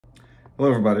Hello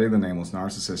everybody, the Nameless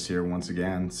Narcissist here once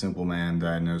again. Simple man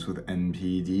diagnosed with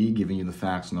NPD, giving you the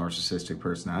facts of narcissistic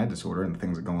personality disorder and the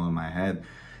things that go on in my head.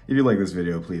 If you like this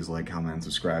video, please like, comment, and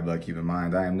subscribe. But keep in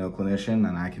mind, I am no clinician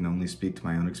and I can only speak to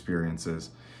my own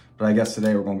experiences. But I guess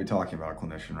today we're going to be talking about a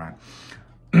clinician,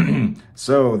 right?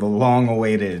 So, the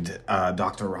long-awaited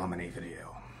Dr. Ramani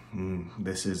video.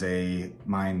 This is a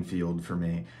minefield for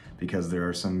me because there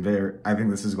are some I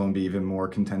think this is going to be even more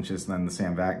contentious than the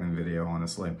Sam Vaknin video,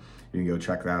 honestly. You can go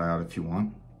check that out if you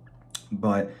want.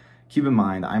 But keep in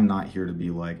mind, I'm not here to be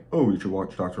like, oh, you should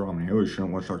watch Dr. Ramani. Oh, you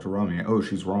shouldn't watch Dr. Ramani. Oh,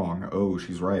 she's wrong. Oh,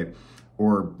 she's right.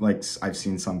 Or like I've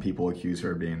seen some people accuse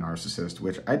her of being a narcissist,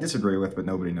 which I disagree with, but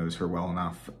nobody knows her well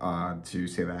enough to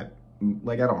say that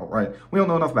like at all, right? We don't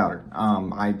know enough about her.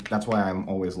 That's why I'm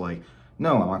always like,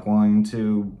 no, I'm not going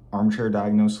to armchair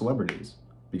diagnose celebrities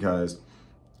because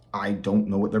I don't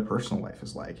know what their personal life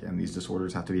is like, and these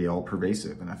disorders have to be all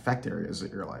pervasive and affect areas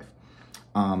of your life.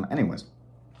 Anyways,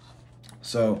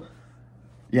 so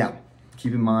yeah,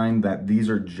 keep in mind that these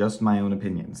are just my own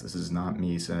opinions. This is not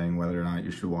me saying whether or not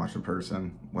you should watch the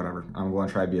person, whatever. I'm going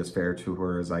to try to be as fair to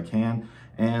her as I can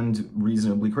and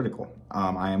reasonably critical.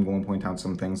 I am going to point out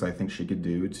some things I think she could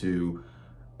do to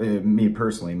me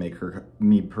personally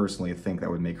think that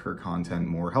would make her content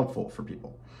more helpful for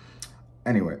people.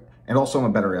 Anyway, and also I'm a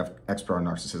better expert on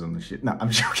narcissism than she. No,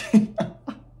 I'm joking.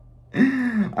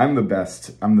 I'm the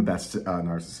best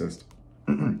narcissist.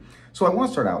 So I want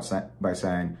to start out by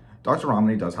saying Dr.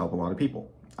 Ramani does help a lot of people.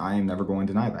 I am never going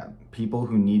to deny that. People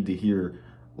who need to hear,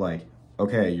 like,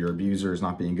 okay, your abuser is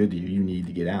not being good to you. You need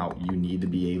to get out. You need to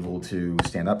be able to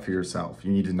stand up for yourself.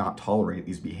 You need to not tolerate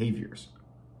these behaviors.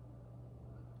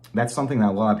 That's something that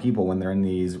a lot of people, when they're in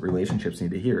these relationships,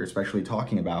 need to hear, especially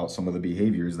talking about some of the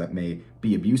behaviors that may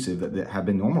be abusive that have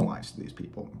been normalized to these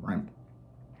people, right?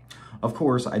 Of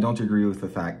course, I don't agree with the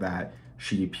fact that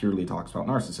she purely talks about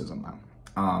narcissism,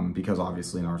 though, because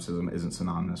obviously narcissism isn't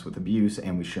synonymous with abuse,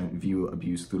 and we shouldn't view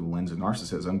abuse through the lens of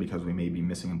narcissism because we may be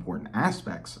missing important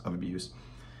aspects of abuse.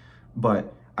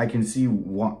 But I can see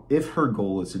if her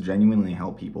goal is to genuinely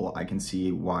help people, I can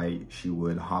see why she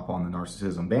would hop on the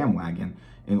narcissism bandwagon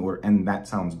and that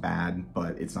sounds bad,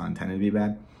 but it's not intended to be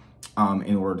bad,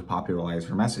 in order to popularize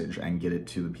her message and get it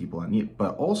to the people that need it.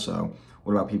 But also,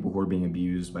 what about people who are being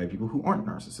abused by people who aren't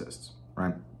narcissists,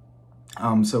 right?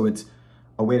 So it's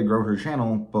a way to grow her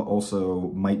channel, but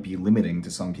also might be limiting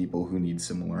to some people who need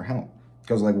similar help.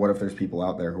 Because like, what if there's people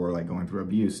out there who are like going through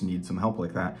abuse, need some help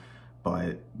like that,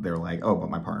 but they're like, oh, but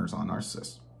my partner's not a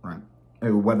narcissist, right?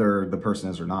 Whether the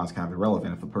person is or not is kind of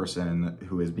irrelevant if the person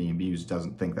who is being abused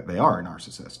doesn't think that they are a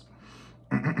narcissist.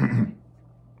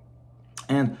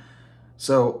 And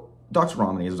so Dr.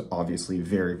 Ramani is obviously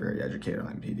very, very educated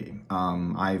on NPD.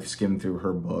 I've skimmed through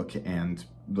her book, and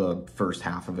the first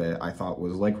half of it I thought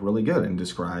was like really good and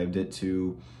described it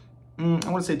to, I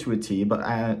wouldn't say to a T,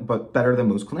 but better than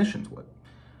most clinicians would.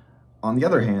 On the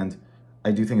other hand, I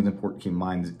do think it's important to keep in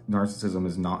mind narcissism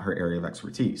is not her area of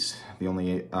expertise. The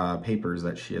only papers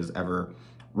that she has ever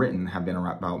written have been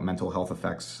about mental health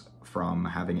effects from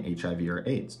having HIV or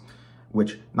AIDS,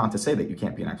 which, not to say that you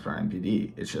can't be an expert on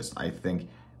NPD, it's just I think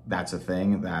that's a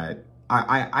thing that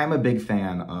I'm a big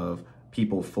fan of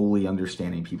people fully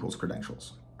understanding people's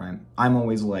credentials, right? I'm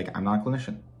always like, I'm not a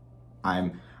clinician.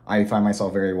 I find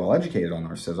myself very well educated on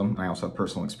narcissism, and I also have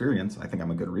personal experience. I think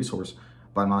I'm a good resource,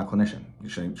 but I'm not a clinician. You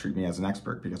shouldn't treat me as an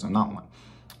expert because I'm not one.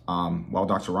 While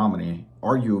Dr. Ramani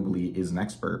arguably is an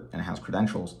expert and has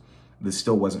credentials, this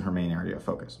still wasn't her main area of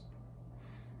focus.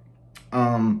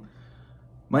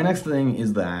 My next thing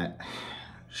is that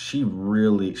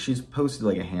she's posted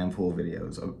like a handful of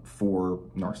videos for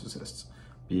narcissists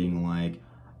being like,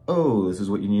 oh, this is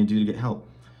what you need to do to get help.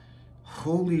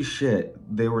 Holy shit,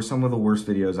 they were some of the worst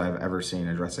videos I've ever seen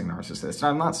addressing narcissists. And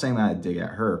I'm not saying that I dig at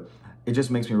her. It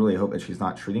just makes me really hope that she's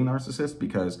not treating narcissists,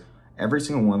 because every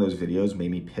single one of those videos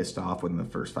made me pissed off within the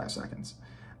first 5 seconds.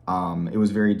 It was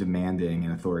very demanding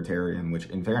and authoritarian, which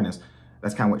in fairness,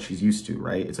 that's kind of what she's used to,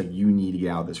 right? It's like, you need to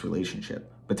get out of this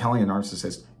relationship. But telling a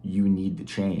narcissist, you need to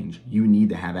change, you need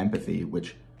to have empathy,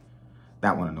 which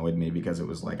that one annoyed me because it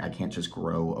was like, I can't just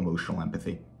grow emotional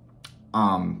empathy.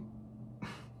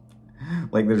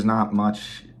 Like there's not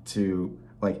much to,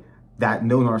 like that,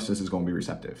 no narcissist is going to be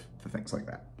receptive to things like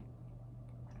that.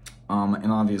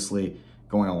 And obviously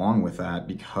going along with that,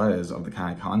 because of the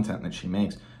kind of content that she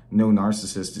makes, no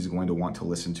narcissist is going to want to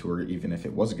listen to her even if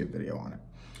it was a good video on it.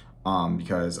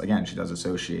 Because again, she does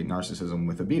associate narcissism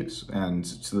with abuse, and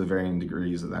to the varying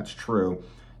degrees that that's true,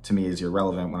 to me is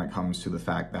irrelevant when it comes to the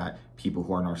fact that people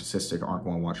who are narcissistic aren't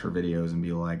going to watch her videos and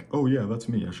be like, oh yeah, that's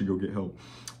me, I should go get help.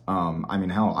 I mean,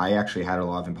 hell, I actually had a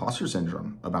lot of imposter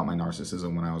syndrome about my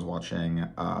narcissism when I was watching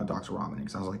Dr. Ramani,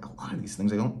 because I was like, a lot of these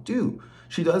things I don't do.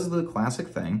 She does the classic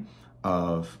thing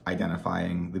of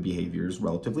identifying the behaviors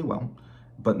relatively well,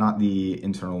 but not the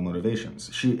internal motivations.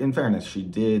 In fairness, she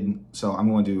did, so I'm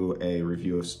going to do a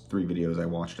review of 3 videos I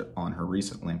watched on her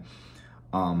recently,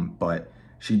 but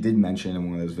she did mention in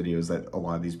one of those videos that a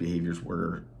lot of these behaviors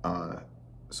were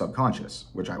subconscious,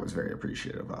 which I was very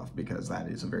appreciative of, because that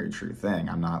is a very true thing.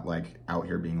 I'm not like out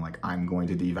here being like, I'm going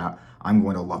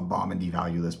to love bomb and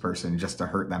devalue this person just to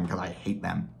hurt them because I hate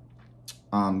them.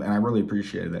 And I really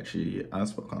appreciated that she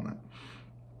spoke on that.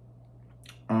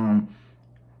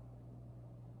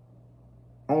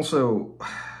 Also,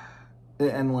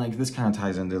 and like this kind of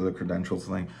ties into the credentials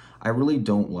thing, I really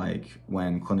don't like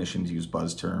when clinicians use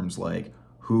buzz terms like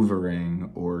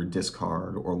hoovering or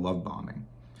discard or love bombing,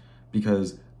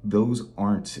 because those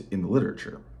aren't in the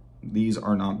literature. These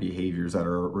are not behaviors that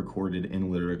are recorded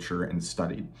in literature and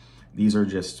studied. These are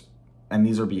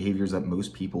behaviors that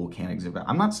most people can't exhibit.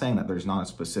 I'm not saying that there's not a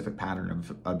specific pattern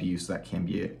of abuse that can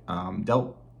be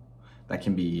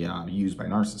used by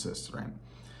narcissists, right?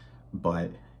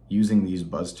 But using these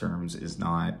buzz terms is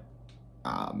not,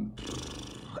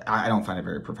 I don't find it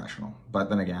very professional. But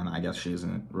then again, I guess she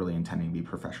isn't really intending to be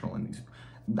professional in these.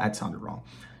 That sounded wrong.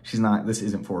 She's not, this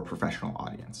isn't for a professional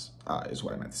audience, is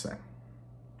what I meant to say.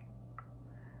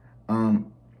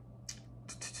 And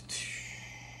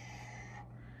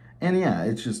yeah,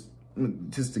 it's just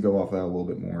to go off that a little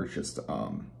bit more, it's just,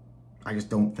 I just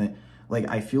don't think, like,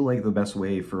 I feel like the best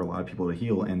way for a lot of people to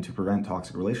heal and to prevent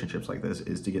toxic relationships like this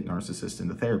is to get narcissists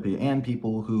into therapy and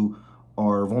people who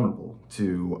are vulnerable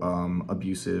to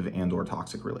abusive and or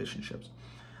toxic relationships.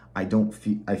 I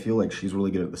feel like she's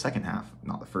really good at the second half,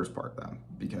 not the first part though,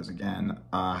 because again,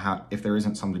 if there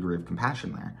isn't some degree of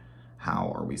compassion there,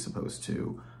 how are we supposed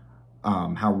to,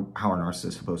 how are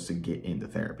narcissists supposed to get into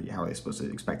therapy? How are they supposed to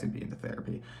expect to be into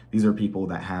therapy? These are people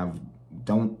that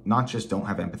not just don't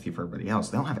have empathy for everybody else,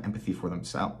 they don't have empathy for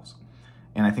themselves.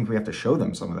 And I think we have to show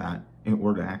them some of that in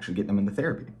order to actually get them into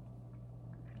therapy.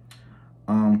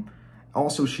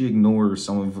 Also, she ignores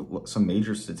some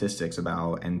major statistics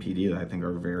about NPD that I think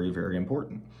are very, very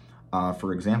important.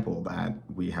 For example, that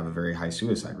we have a very high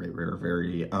suicide rate. We're a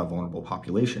very vulnerable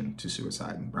population to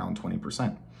suicide, around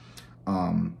 20%.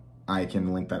 I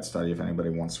can link that study if anybody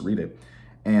wants to read it.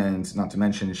 And not to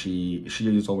mention, she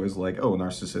is always like, oh,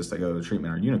 narcissists that go to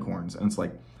treatment are unicorns. And it's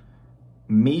like,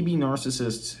 maybe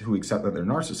narcissists who accept that they're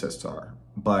narcissists are,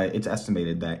 but it's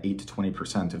estimated that 8 to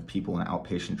 20% of people in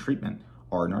outpatient treatment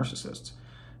are narcissists.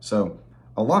 So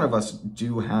a lot of us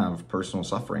do have personal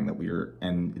suffering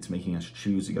and it's making us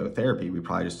choose to go to therapy. We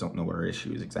probably just don't know what our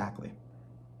issue is exactly.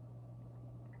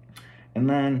 And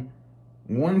then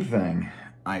one thing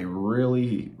I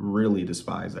really, really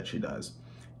despise that she does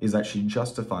is that she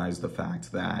justifies the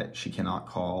fact that she cannot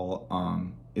call,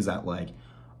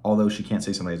 although she can't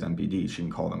say somebody's NPD, she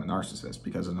can call them a narcissist,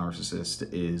 because a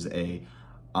narcissist is a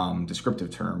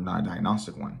descriptive term, not a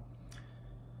diagnostic one.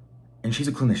 And she's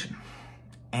a clinician.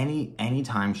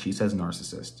 Anytime she says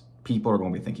narcissist, people are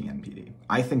going to be thinking NPD.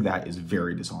 I think that is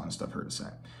very dishonest of her to say,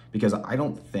 because I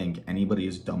don't think anybody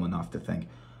is dumb enough to think,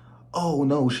 oh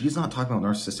no, she's not talking about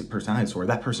narcissistic personality disorder,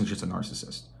 that person's just a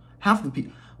narcissist. Half the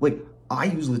people, like, I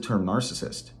use the term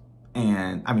narcissist,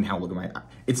 and I mean,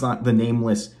 it's not the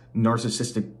nameless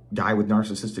narcissistic guy with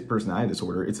narcissistic personality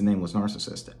disorder, it's a nameless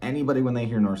narcissist. Anybody, when they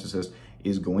hear narcissist,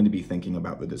 is going to be thinking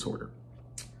about the disorder.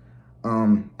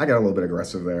 I got a little bit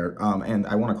aggressive there, and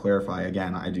I want to clarify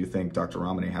again, I do think Dr.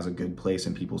 Ramani has a good place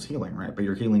in people's healing, right? But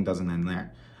your healing doesn't end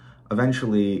there.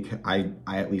 Eventually,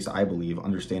 at least I believe,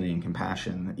 understanding and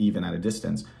compassion, even at a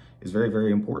distance, is very,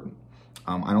 very important.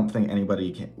 I don't think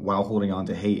anybody can, while holding on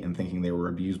to hate and thinking they were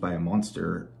abused by a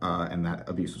monster, and that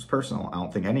abuse was personal, I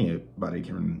don't think anybody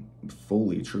can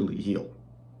fully, truly heal.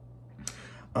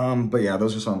 But yeah,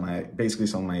 those are basically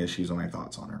some of my issues and my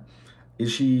thoughts on her.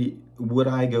 Would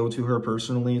I go to her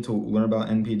personally to learn about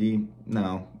NPD?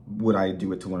 No. Would I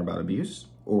do it to learn about abuse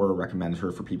or recommend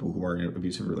her for people who are in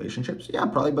abusive relationships? Yeah,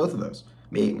 probably both of those.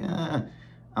 I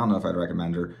don't know if I'd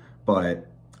recommend her,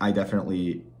 but I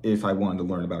definitely, if I wanted to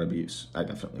learn about abuse, I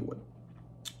definitely would.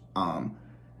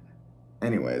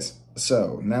 Anyways,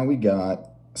 so now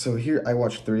here I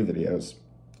watched 3 videos.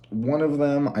 One of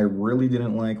them I really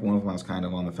didn't like, one of them I was kind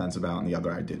of on the fence about, and the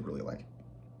other I did really like.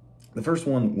 The first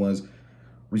one was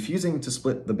refusing to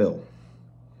split the bill.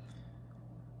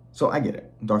 So I get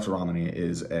it. Dr. Ramani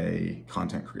is a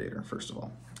content creator, first of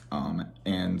all.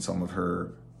 And some of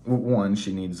her one,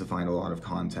 she needs to find a lot of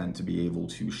content to be able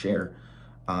to share.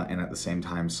 And at the same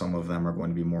time, some of them are going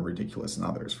to be more ridiculous than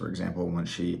others. For example, when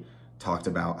she talked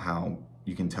about how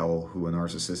you can tell who a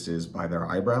narcissist is by their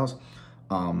eyebrows,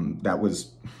 that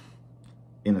was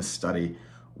in a study,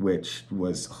 which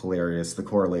was hilarious. The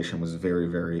correlation was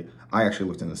very, I actually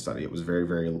looked in the study. It was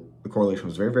the correlation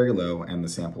was very low, and the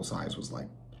sample size was like,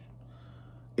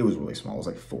 it was really small. It was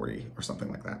like 40 or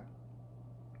something like that.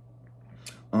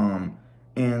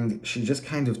 And she just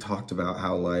kind of talked about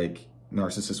how, like,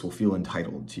 narcissists will feel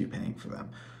entitled to you paying for them,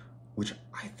 which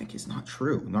I think is not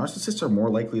true. Narcissists are more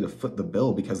likely to foot the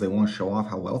bill because they want to show off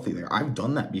how wealthy they are. I've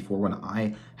done that before when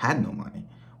I had no money,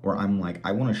 where I'm like,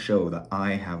 I want to show that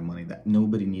I have money, that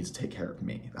nobody needs to take care of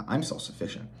me, that I'm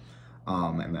self-sufficient,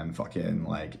 and then fucking,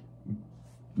 like,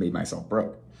 made myself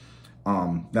broke.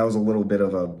 That was a little bit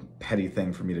of a petty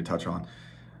thing for me to touch on.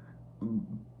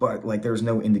 But, like, there's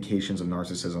no indications of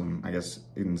narcissism, I guess,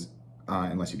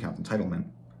 unless you count entitlement,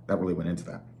 that really went into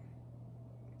that.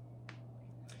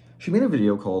 She made a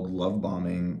video called Love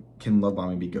Bombing, Can Love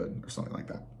Bombing Be Good? Or something like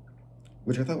that,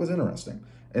 which I thought was interesting.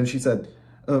 And she said,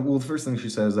 well, the first thing she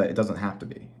says is that it doesn't have to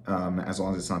be, as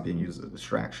long as it's not being used as a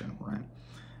distraction,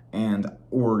 right?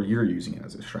 Or you're using it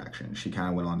as a distraction. She kind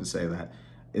of went on to say that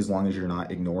as long as you're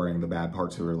not ignoring the bad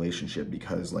parts of the relationship,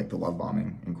 because, like, the love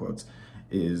bombing, in quotes,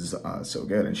 is so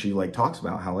good. And she, like, talks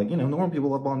about how, like, you know, normal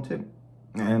people love bomb too.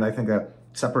 And I think that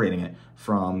separating it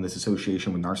from this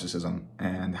association with narcissism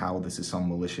and how this is some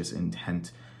malicious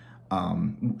intent,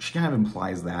 she kind of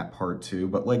implies that part too,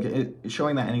 but, like,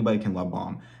 showing that anybody can love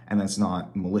bomb, and that's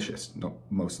not malicious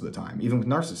most of the time. Even with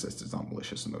narcissists, it's not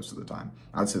malicious most of the time.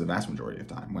 I'd say the vast majority of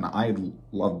the time. When I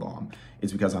love bomb,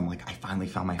 it's because I'm like, I finally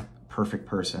found my perfect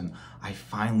person. I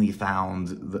finally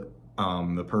found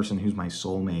the person who's my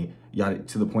soulmate, yet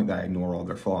to the point that I ignore all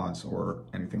their flaws or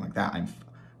anything like that. I'm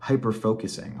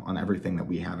hyper-focusing on everything that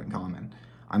we have in common.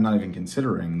 I'm not even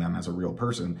considering them as a real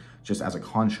person, just as a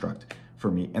construct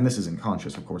for me, and this isn't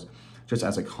conscious, of course, just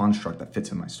as a construct that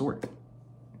fits in my story.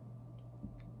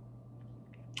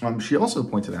 She also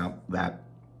pointed out that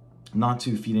not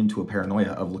to feed into a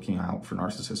paranoia of looking out for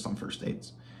narcissists on first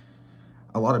dates.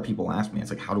 A lot of people ask me, it's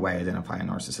like, how do I identify a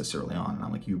narcissist early on? And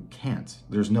I'm like, you can't.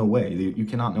 There's no way. You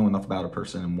cannot know enough about a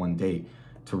person in one date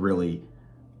to really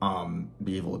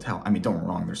be able to tell. I mean, don't get me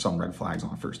wrong, there's some red flags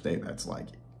on a first date that's like,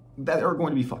 that are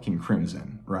going to be fucking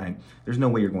crimson, right? There's no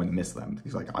way you're going to miss them.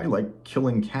 He's like, I like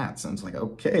killing cats. And it's like,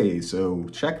 okay, so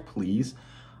check, please.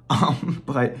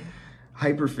 But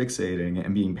hyper-fixating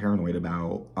and being paranoid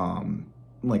about,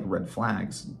 like, red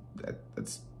flags,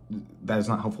 that is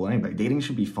not helpful to anybody. Dating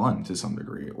should be fun to some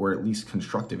degree, or at least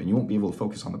constructive, and you won't be able to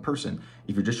focus on the person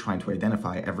if you're just trying to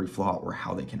identify every flaw or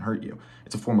how they can hurt you.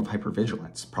 It's a form of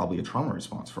hypervigilance, probably a trauma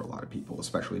response for a lot of people,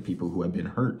 especially people who have been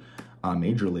hurt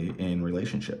majorly in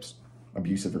relationships,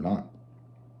 abusive or not.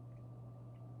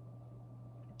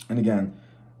 And again,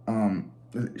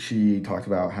 she talked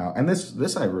about how, and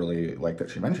this I really like that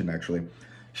she mentioned actually,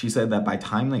 she said that by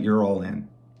time that you're all in,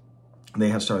 they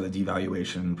have started the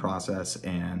devaluation process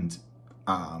and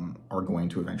are going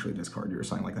to eventually discard you or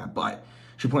something like that. But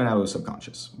she pointed out it was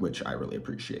subconscious, which I really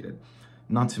appreciated.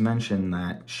 Not to mention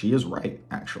that she is right,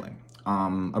 actually.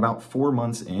 About 4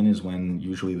 months in is when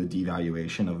usually the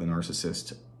devaluation of the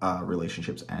narcissist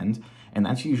relationships end. And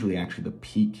that's usually actually the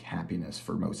peak happiness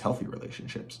for most healthy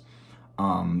relationships.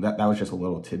 That was just a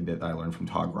little tidbit that I learned from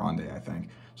Todd Grande, I think.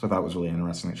 So I thought it was really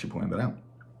interesting that she pointed that out.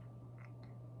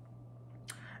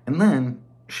 And then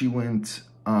she went,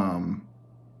 so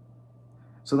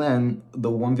then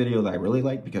the one video that I really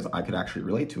liked, because I could actually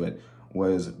relate to it,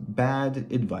 was bad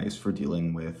advice for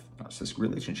dealing with narcissistic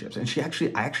relationships. And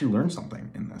I actually learned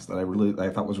something in this that I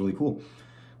thought was really cool.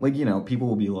 Like, you know, people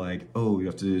will be like, oh, you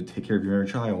have to take care of your inner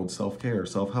child, self-care,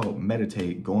 self-help,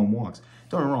 meditate, go on walks.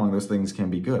 Don't get me wrong, those things can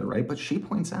be good, right? But she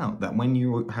points out that when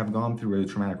you have gone through a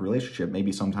traumatic relationship,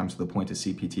 maybe sometimes to the point of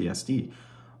CPTSD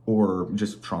or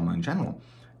just trauma in general,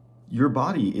 your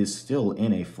body is still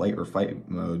in a flight or fight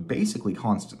mode basically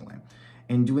constantly.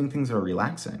 And doing things that are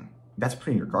relaxing, that's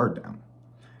putting your guard down.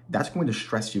 That's going to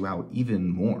stress you out even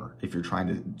more if you're trying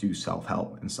to do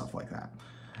self-help and stuff like that.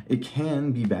 It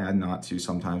can be bad not to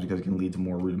sometimes because it can lead to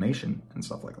more rumination and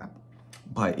stuff like that.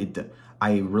 But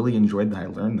I really enjoyed that I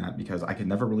learned that because I could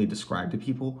never really describe to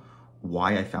people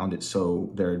why I found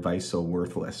their advice so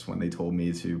worthless when they told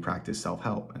me to practice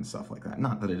self-help and stuff like that.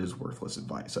 Not that it is worthless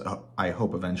advice. I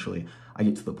hope eventually I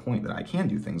get to the point that I can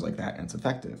do things like that and it's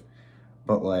effective.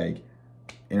 But like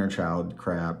inner child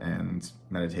crap and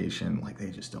meditation, like they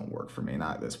just don't work for me,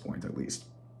 not at this point at least.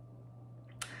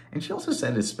 And she also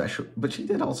said especially, but she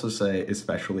did also say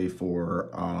especially for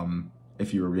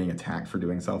if you were being attacked for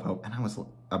doing self-help, and I was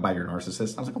by your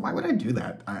narcissist, I was like, why would I do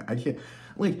that? I can't,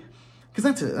 like,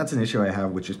 because that's an issue I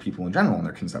have with just people in general and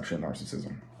their conception of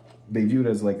narcissism. They view it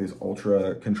as like this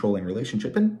ultra controlling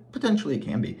relationship, and potentially it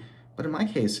can be. But in my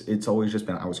case, it's always just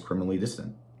been, I was criminally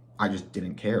distant. I just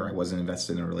didn't care. I wasn't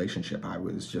invested in a relationship. I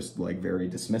was just like very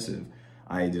dismissive.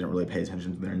 I didn't really pay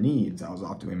attention to their needs. I was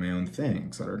off doing my own thing,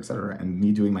 et cetera, et cetera. And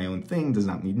me doing my own thing does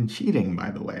not mean cheating,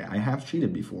 by the way. I have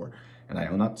cheated before, and I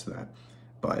own up to that.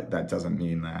 But that doesn't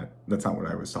mean that, that's not what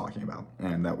I was talking about.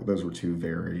 And those were two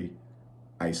very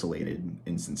isolated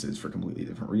instances for completely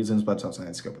different reasons, but it's outside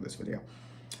the scope of this video.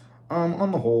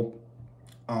 On the whole,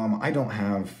 I don't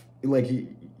have, like,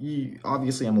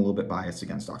 obviously I'm a little bit biased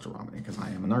against Dr. Ramani because I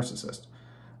am a narcissist.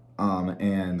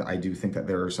 And I do think that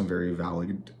there are some very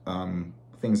valid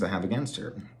things I have against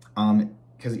her.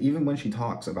 Because even when she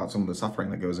talks about some of the suffering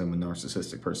that goes in with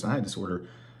narcissistic personality disorder,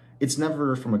 it's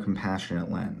never from a compassionate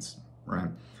lens, right?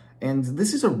 And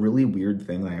this is a really weird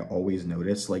thing that I always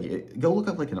notice. Like, go look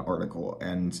up like an article,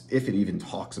 and if it even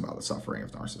talks about the suffering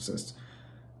of narcissists,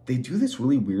 they do this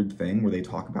really weird thing where they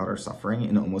talk about our suffering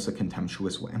in almost a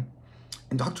contemptuous way.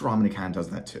 And Dr. Ramani kind of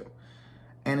does that too.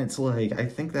 And it's like, I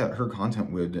think that her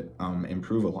content would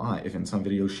improve a lot if in some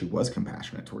videos she was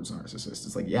compassionate towards narcissists.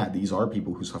 It's like, yeah, these are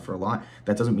people who suffer a lot.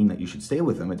 That doesn't mean that you should stay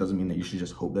with them. It doesn't mean that you should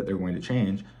just hope that they're going to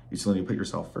change. You still need to put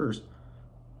yourself first.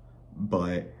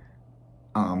 But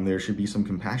there should be some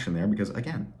compassion there because,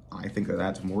 again, I think that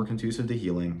that's more conducive to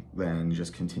healing than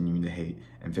just continuing to hate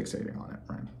and fixating on it,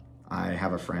 right? I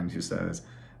have a friend who says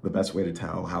the best way to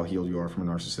tell how healed you are from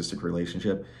a narcissistic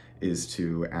relationship is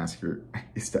to ask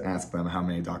them how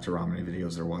many Dr. Ramani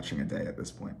videos they're watching a day at this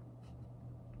point.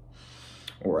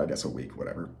 Or I guess a week,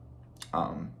 whatever.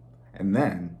 And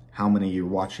then how many you're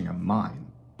watching of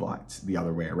mine, but the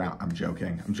other way around. I'm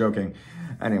joking.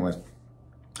 Anyways,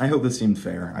 I hope this seemed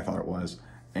fair. I thought it was.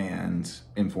 And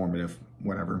informative,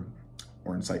 whatever,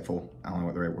 or insightful. I don't know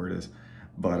what the right word is.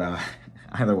 But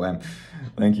either way,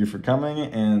 thank you for coming,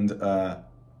 and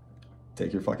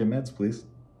take your fucking meds, please.